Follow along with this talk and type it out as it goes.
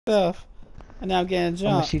stuff. And now I'm getting I'm gonna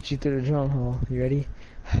jumped. shoot you through the drum hole. You ready?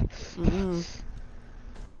 Mm-mm.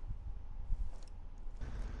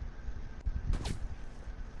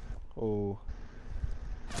 Oh.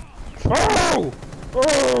 Oh!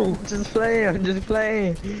 Oh! Just playing. I'm just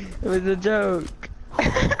playing. It was a joke.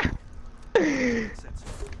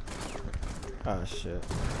 Oh shit. 15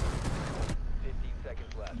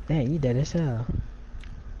 seconds left. Dang, you dead as hell.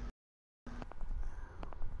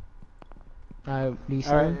 Alright, do you see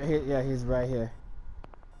him? Alright, yeah, he's right here.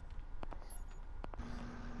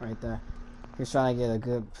 Right there. He's trying to get a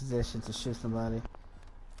good position to shoot somebody.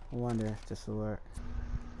 I wonder if this will work.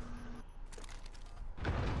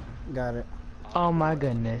 Got it. Oh my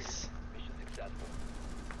goodness. Mission successful.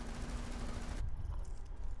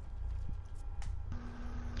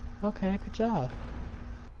 Okay, good job.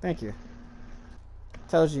 Thank you.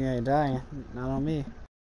 Told you ain't dying. Not on me.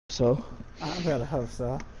 So, I better hope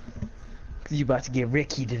so. you about to get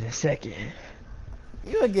Ricky in a second.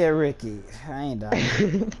 You'll get Ricky. I ain't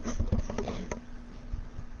dying.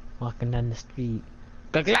 Walking down the street.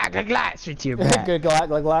 Glot, glot, glot, straight to your back. Good glock,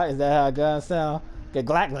 glock, glock. Is that how guns sound? Good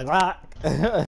glock, glock, glock.